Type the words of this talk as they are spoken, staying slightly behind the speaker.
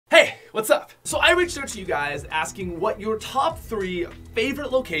what's up? So I reached out to you guys asking what your top 3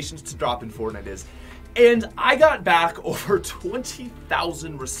 favorite locations to drop in Fortnite is, and I got back over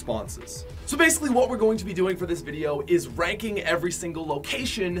 20,000 responses. So basically what we're going to be doing for this video is ranking every single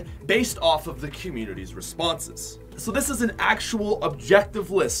location based off of the community's responses. So this is an actual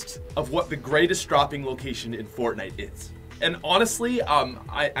objective list of what the greatest dropping location in Fortnite is. And honestly, I'm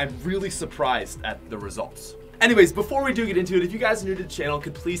really surprised at the results. Anyways, before we do get into it, if you guys are new to the channel,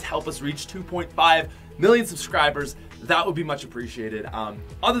 could please help us reach 2.5 million subscribers. That would be much appreciated.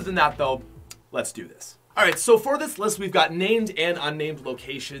 Other than that though, let's do this. All right, so for this list, we've got named and unnamed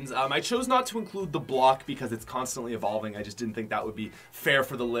locations. I chose not to include the block because it's constantly evolving. I just didn't think that would be fair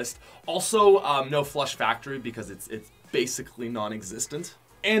for the list. Also, no Flush Factory because it's basically non-existent.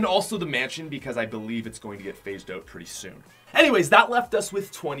 And also the mansion because I believe it's going to get phased out pretty soon. Anyways, that left us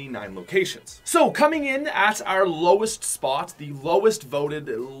with 29 locations. So coming in at our lowest spot, the lowest voted,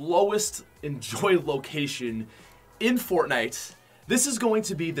 lowest enjoyed location in Fortnite, this is going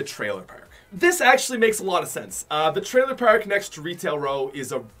to be the trailer park. This actually makes a lot of sense. The trailer park next to Retail Row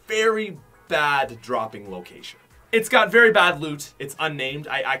is a very bad dropping location. It's got very bad loot. It's unnamed.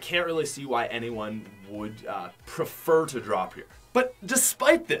 I can't really see why anyone would prefer to drop here. But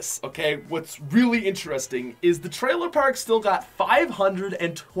despite this, okay, what's really interesting is the trailer park still got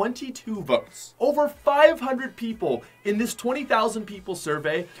 522 votes. Over 500 people in this 20,000 people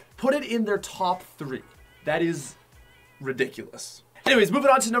survey put it in their top 3. That is ridiculous. Anyways, moving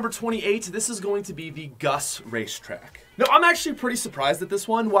on to number 28, this is going to be the Gus racetrack. Now, I'm actually pretty surprised at this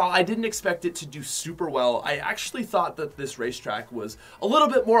one. While I didn't expect it to do super well, I actually thought that this racetrack was a little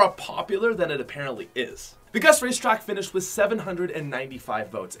bit more popular than it apparently is. The Gus racetrack finished with 795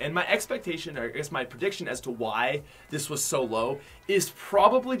 votes, and my expectation, or I guess my prediction as to why this was so low is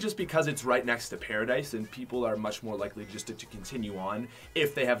probably just because it's right next to Paradise, and people are much more likely just to continue on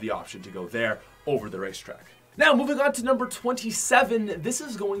if they have the option to go there over the racetrack. Now, moving on to number 27, this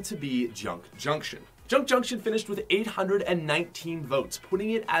is going to be Junk Junction. Junk Junction finished with 819 votes,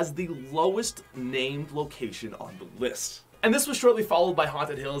 putting it as the lowest named location on the list. And this was shortly followed by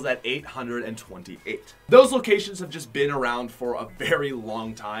Haunted Hills at 828. Those locations have just been around for a very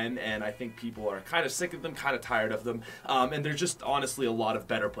long time, and I think people are kind of sick of them, kind of tired of them, and there's just honestly a lot of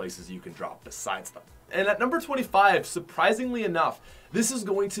better places you can drop besides them. And at number 25, surprisingly enough, this is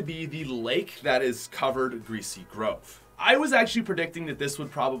going to be the lake that is covered Greasy Grove. I was actually predicting that this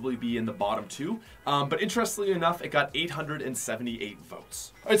would probably be in the bottom 2, but interestingly enough, it got 878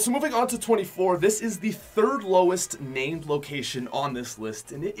 votes. All right, so moving on to 24, this is the 3rd lowest named location on this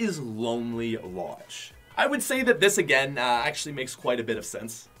list, and it is Lonely Lodge. I would say that this, again, actually makes quite a bit of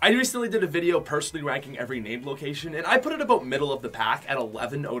sense. I recently did a video personally ranking every named location, and I put it about middle of the pack at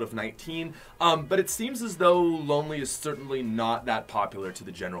 11 out of 19, but it seems as though Lonely is certainly not that popular to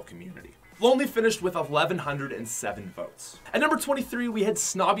the general community. Lonely finished with 1,107 votes. At number 23, we had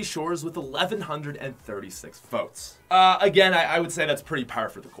Snobby Shores with 1,136 votes. Again, I would say that's pretty par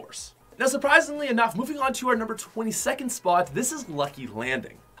for the course. Now, surprisingly enough, moving on to our number 22nd spot, this is Lucky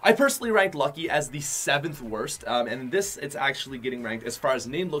Landing. I personally ranked Lucky as the 7th worst, and it's actually getting ranked as far as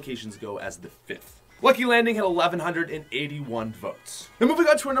named locations go as the 5th. Lucky Landing had 1,181 votes. Now moving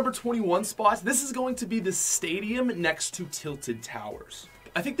on to our number 21 spot, this is going to be the stadium next to Tilted Towers.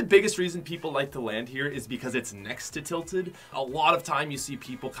 I think the biggest reason people like to land here is because it's next to Tilted. A lot of time you see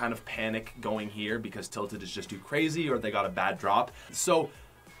people kind of panic going here because Tilted is just too crazy or they got a bad drop. So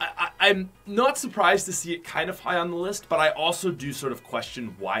I'm not surprised to see it kind of high on the list, but I also do sort of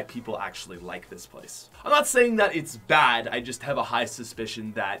question why people actually like this place. I'm not saying that it's bad, I just have a high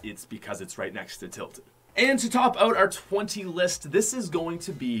suspicion that it's because it's right next to Tilted. And to top out our 20 list, this is going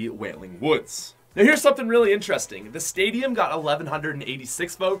to be Wailing Woods. Now here's something really interesting. The stadium got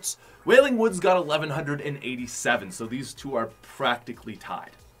 1,186 votes, Wailing Woods got 1,187, so these two are practically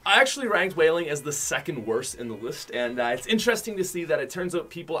tied. I actually ranked Wailing as the 2nd worst in the list, and it's interesting to see that it turns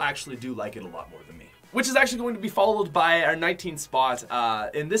out people actually do like it a lot more than me. Which is actually going to be followed by our 19th spot,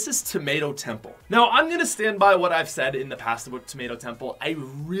 and this is Tomato Temple. Now, I'm going to stand by what I've said in the past about Tomato Temple. I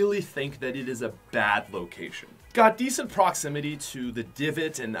really think that it is a bad location. Got decent proximity to the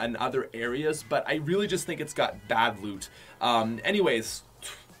Divot and other areas, but I really just think it's got bad loot. Anyways,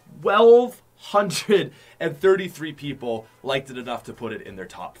 1,233 people liked it enough to put it in their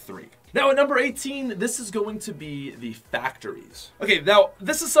top 3. Now at number 18, this is going to be the factories. Okay, now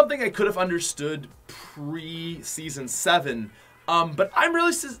this is something I could have understood pre-season 7, but I'm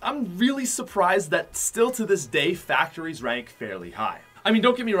really surprised that still to this day, factories rank fairly high. I mean,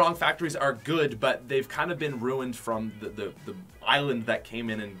 don't get me wrong, factories are good, but they've kind of been ruined from the island that came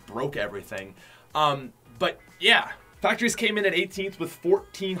in and broke everything. But yeah, Factories came in at 18th with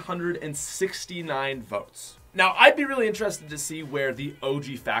 1,469 votes. Now, I'd be really interested to see where the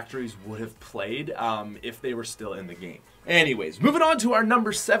OG factories would have played if they were still in the game. Anyways, moving on to our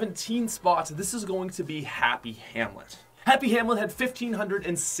number 17 spot. This is going to be Happy Hamlet. Happy Hamlet had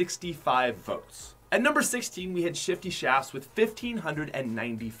 1,565 votes. At number 16, we had Shifty Shafts with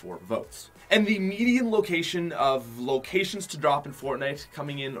 1,594 votes. And the median location of locations to drop in Fortnite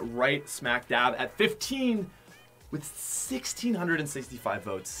coming in right smack dab at 15 with 1,665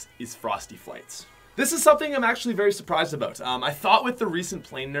 votes is Frosty Flights. This is something I'm actually very surprised about. I thought with the recent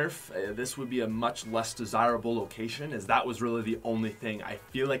plane nerf, this would be a much less desirable location, as that was really the only thing I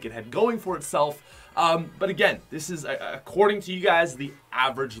feel like it had going for itself. But again, this is, according to you guys, the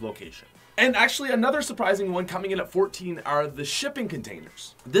average location. And actually another surprising one coming in at 14 are the shipping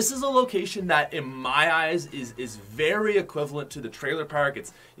containers. This is a location that in my eyes is very equivalent to the trailer park.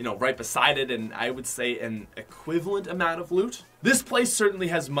 It's, you know, right beside it, and I would say an equivalent amount of loot. This place certainly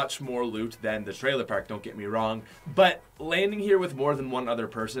has much more loot than the trailer park, don't get me wrong, but landing here with more than one other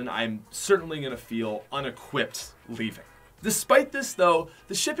person, I'm certainly gonna feel unequipped leaving. Despite this though,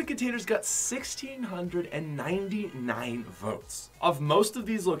 the shipping containers got 1,699 votes. Of most of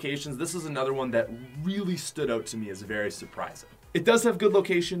these locations, this is another one that really stood out to me as very surprising. It does have good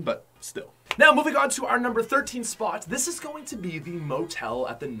location, but still. Now moving on to our number 13 spot, this is going to be the motel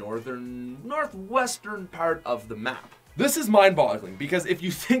at the northwestern part of the map. This is mind-boggling because if you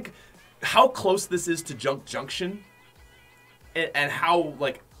think how close this is to Junk Junction and how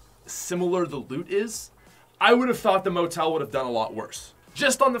like similar the loot is, I would have thought the motel would have done a lot worse.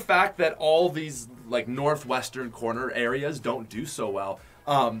 Just on the fact that all these like northwestern corner areas don't do so well,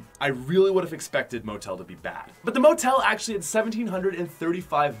 I really would have expected motel to be bad. But the motel actually had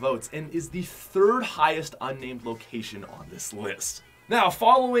 1,735 votes and is the third highest unnamed location on this list. Now,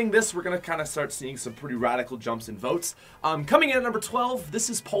 following this, we're gonna kind of start seeing some pretty radical jumps in votes. Coming in at number 12, this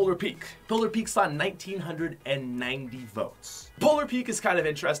is Polar Peak. Polar Peak saw 1,990 votes. Polar Peak is kind of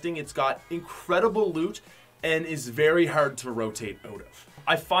interesting. It's got incredible loot and is very hard to rotate out of.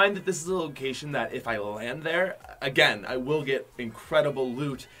 I find that this is a location that if I land there, again, I will get incredible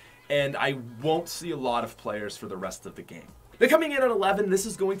loot and I won't see a lot of players for the rest of the game. Now coming in at 11, this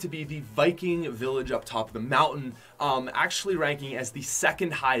is going to be the Viking Village up top of the mountain, actually ranking as the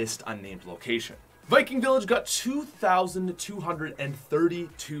second highest unnamed location. Viking Village got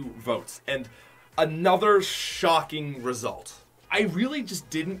 2,232 votes, and another shocking result. I really just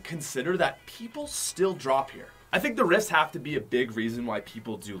didn't consider that people still drop here. I think the rifts have to be a big reason why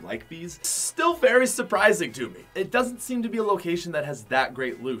people do like these. Still very surprising to me. It doesn't seem to be a location that has that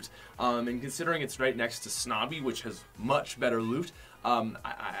great loot. And considering it's right next to Snobby, which has much better loot,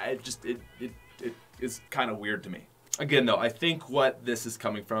 it is kind of weird to me. Again though, I think what this is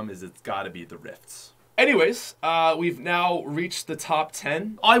coming from is it's gotta be the rifts. Anyways, we've now reached the top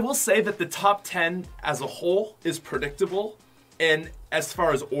 10. I will say that the top 10 as a whole is predictable. And as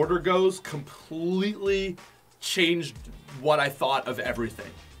far as order goes, completely changed what I thought of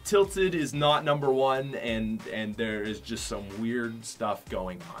everything. Tilted is not number one, and there is just some weird stuff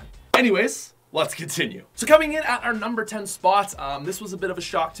going on. Anyways, let's continue. So coming in at our number 10 spot, this was a bit of a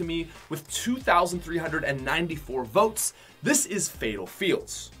shock to me with 2,394 votes. This is Fatal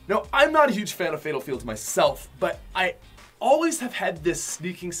Fields. Now, I'm not a huge fan of Fatal Fields myself, but I always have had this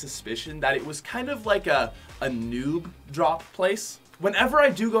sneaking suspicion that it was kind of like a noob drop place. Whenever I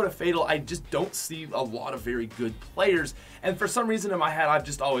do go to Fatal, I just don't see a lot of very good players, and for some reason in my head, I've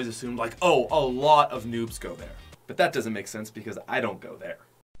just always assumed like, oh, a lot of noobs go there. But that doesn't make sense because I don't go there.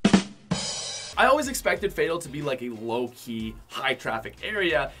 I always expected Fatal to be like a low-key, high-traffic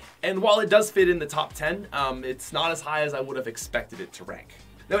area, and while it does fit in the top 10, it's not as high as I would have expected it to rank.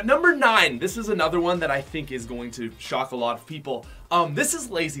 Now at number 9, this is another one that I think is going to shock a lot of people. This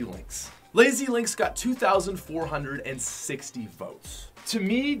is Lazy Links. Lazy Links got 2,460 votes. To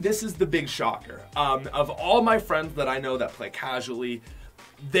me, this is the big shocker. Of all my friends that I know that play casually,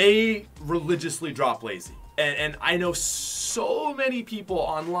 they religiously drop Lazy. And I know so many people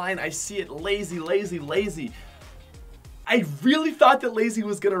online, I see it lazy, lazy, lazy. I really thought that Lazy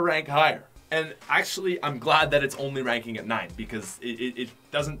was gonna rank higher. And actually, I'm glad that it's only ranking at 9 because it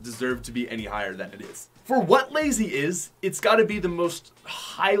doesn't deserve to be any higher than it is. For what Lazy is, it's gotta be the most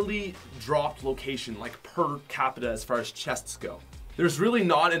highly dropped location, like per capita as far as chests go. There's really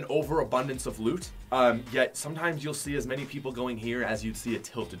not an overabundance of loot, yet sometimes you'll see as many people going here as you'd see a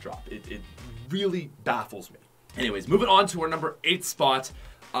tilted drop. It really baffles me. Anyways, moving on to our number 8 spot.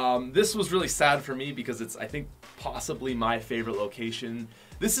 This was really sad for me because it's, I think, possibly my favorite location.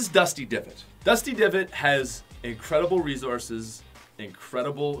 This is Dusty Divot. Dusty Divot has incredible resources,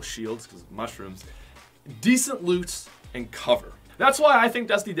 incredible shields, because mushrooms, decent loot, and cover. That's why I think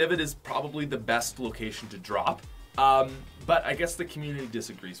Dusty Divot is probably the best location to drop, but I guess the community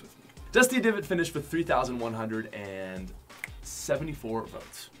disagrees with me. Dusty Divot finished with 3,174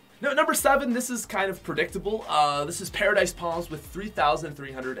 votes. Now, number 7, this is kind of predictable. This is Paradise Palms with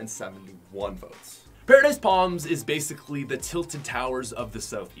 3,371 votes. Paradise Palms is basically the Tilted Towers of the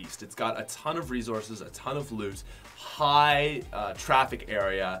Southeast. It's got a ton of resources, a ton of loot, high traffic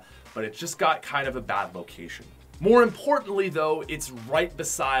area, but it just got kind of a bad location. More importantly though, it's right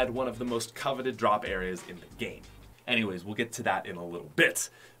beside one of the most coveted drop areas in the game. Anyways, we'll get to that in a little bit.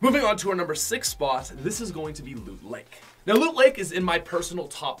 Moving on to our number 6 spot, this is going to be Loot Lake. Now, Loot Lake is in my personal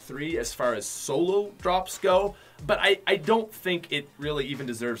top 3 as far as solo drops go, but I don't think it really even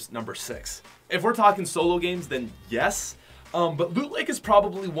deserves number 6. If we're talking solo games, then yes, but Loot Lake is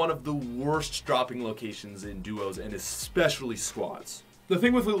probably one of the worst dropping locations in duos and especially squads. The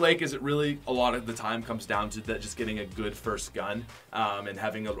thing with Loot Lake is it really, a lot of the time, comes down to that just getting a good first gun and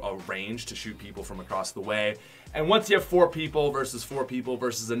having a range to shoot people from across the way. And once you have 4 people versus 4 people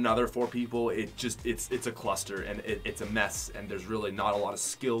versus another 4 people, it's a cluster and it's a mess, and there's really not a lot of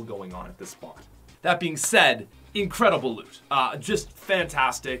skill going on at this spot. That being said, incredible loot. Just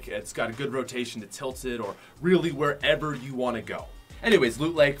fantastic. It's got a good rotation to Tilted or really wherever you want to go. Anyways,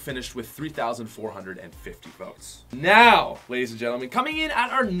 Loot Lake finished with 3,450 votes. Now, ladies and gentlemen, coming in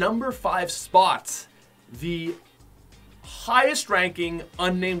at our number 5 spot, the highest ranking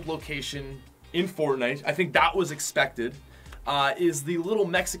unnamed location in Fortnite, I think that was expected, is the little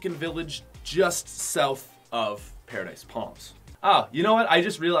Mexican village just south of Paradise Palms. Oh, you know what? I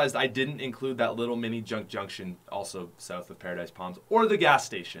just realized I didn't include that little mini junk junction also south of Paradise Palms or the gas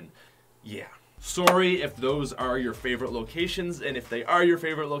station. Yeah. Sorry if those are your favorite locations, and if they are your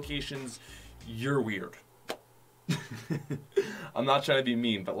favorite locations, you're weird. I'm not trying to be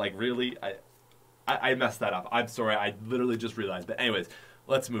mean, but like really, I messed that up. I'm sorry, I literally just realized. But anyways,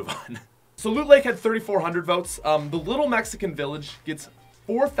 let's move on. So Loot Lake had 3,400 votes. The little Mexican village gets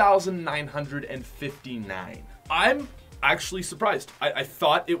 4,959. I'm actually surprised. I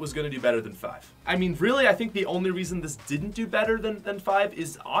thought it was going to do better than 5. I mean, really, I think the only reason this didn't do better than 5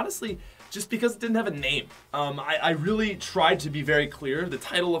 is honestly just because it didn't have a name. I really tried to be very clear. The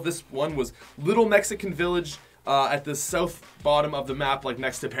title of this one was Little Mexican Village at the south bottom of the map, like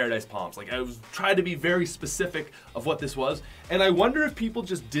next to Paradise Palms. Like, I was trying to be very specific of what this was, and I wonder if people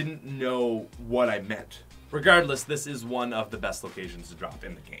just didn't know what I meant. Regardless, this is one of the best locations to drop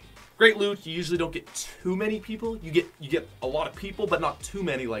in the game. Great loot. You usually don't get too many people. You get a lot of people, but not too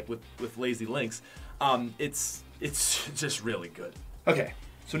many like with Lazy Links. It's just really good. Okay,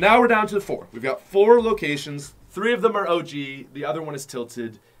 so now we're down to 4. We've got 4 locations. 3 of them are OG. The other one is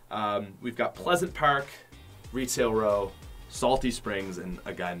Tilted. We've got Pleasant Park, Retail Row, Salty Springs, and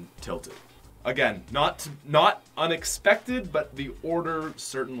again, Tilted. Again, not unexpected, but the order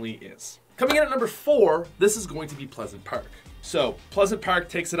certainly is. Coming in at number 4, this is going to be Pleasant Park. So, Pleasant Park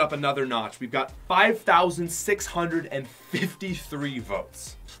takes it up another notch. We've got 5,653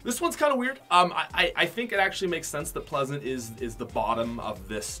 votes. This one's kind of weird. I think it actually makes sense that Pleasant is the bottom of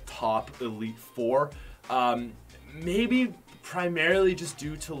this top Elite 4. Maybe primarily just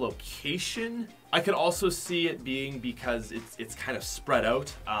due to location. I could also see it being because it's kind of spread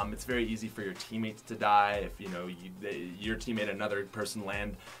out. It's very easy for your teammates to die if your teammate and another person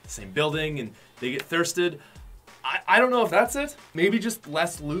land the same building and they get thirsted. I don't know if that's it. Maybe just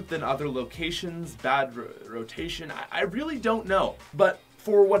less loot than other locations, bad rotation. I really don't know. But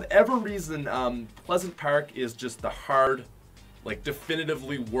for whatever reason, Pleasant Park is just the hard, like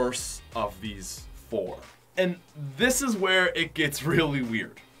definitively worse of these 4. And this is where it gets really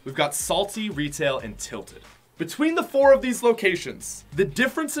weird. We've got Salty, Retail, and Tilted. Between the 4 of these locations, the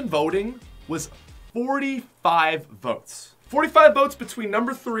difference in voting was 45 votes. 45 votes between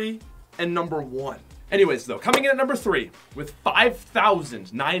number 3 and number 1. Anyways, though, coming in at number 3 with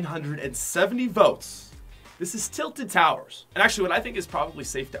 5,970 votes, this is Tilted Towers. And actually, what I think is probably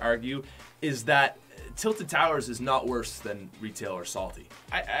safe to argue is that Tilted Towers is not worse than Retail or Salty.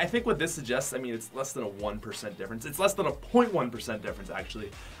 I think what this suggests, I mean, it's less than a 1% difference. It's less than a 0.1% difference,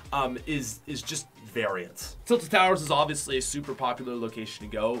 actually, is just variance. Tilted Towers is obviously a super popular location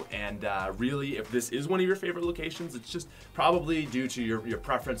to go, and really, if this is one of your favorite locations, it's just probably due to your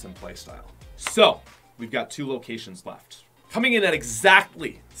preference and play style. So, we've got 2 locations left. Coming in at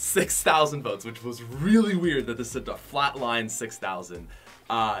exactly 6,000 votes, which was really weird that this is a flat line 6,000,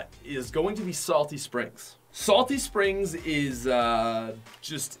 is going to be Salty Springs. Salty Springs is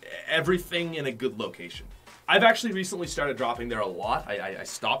just everything in a good location. I've actually recently started dropping there a lot. I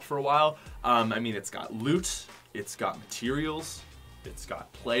stopped for a while. I mean, it's got loot, it's got materials, it's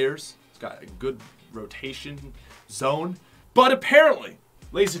got players, it's got a good rotation zone. But apparently,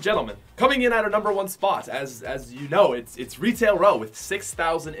 ladies and gentlemen, coming in at our #1 spot, as you know, it's Retail Row with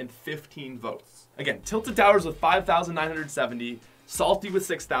 6,015 votes. Again, Tilted Towers with 5,970, Salty with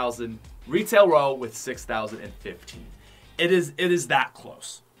 6,000, Retail Row with 6,015. It is that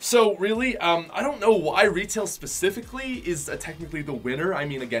close. So really, I don't know why retail specifically is technically the winner. I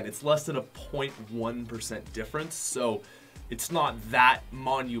mean, again, it's less than a 0.1% difference, so it's not that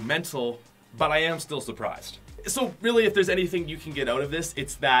monumental, but I am still surprised. So really, if there's anything you can get out of this,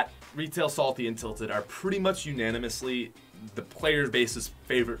 it's that Retail, Salty, and Tilted are pretty much unanimously the player base's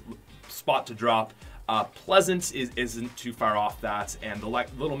favorite spot to drop. Pleasant isn't too far off that, and the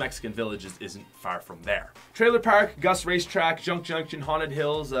Little Mexican Village isn't far from there. Trailer Park, Gus Racetrack, Junk Junction, Haunted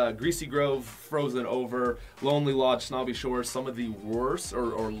Hills, Greasy Grove, Frozen Over, Lonely Lodge, Snobby Shores, some of the worse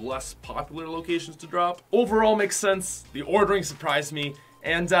or less popular locations to drop. Overall makes sense. The ordering surprised me.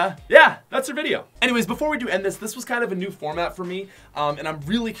 And yeah, that's our video. Anyways, before we do end this was kind of a new format for me, and I'm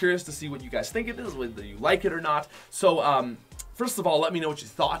really curious to see what you guys think of this, whether you like it or not. So first of all, let me know what you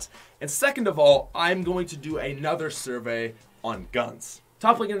thought. And second of all, I'm going to do another survey on guns.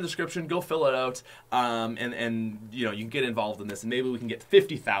 Top link in the description, go fill it out, and you know, you can get involved in this, and maybe we can get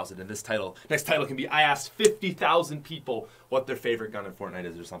 50,000 in this title. Next title can be, I asked 50,000 people what their favorite gun in Fortnite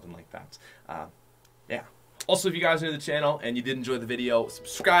is, or something like that. Yeah. Also, if you guys are new to the channel and you did enjoy the video,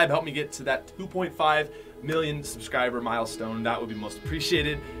 subscribe, help me get to that 2.5 million subscriber milestone. That would be most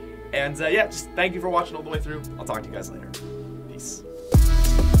appreciated. And yeah, just thank you for watching all the way through. I'll talk to you guys later. Peace.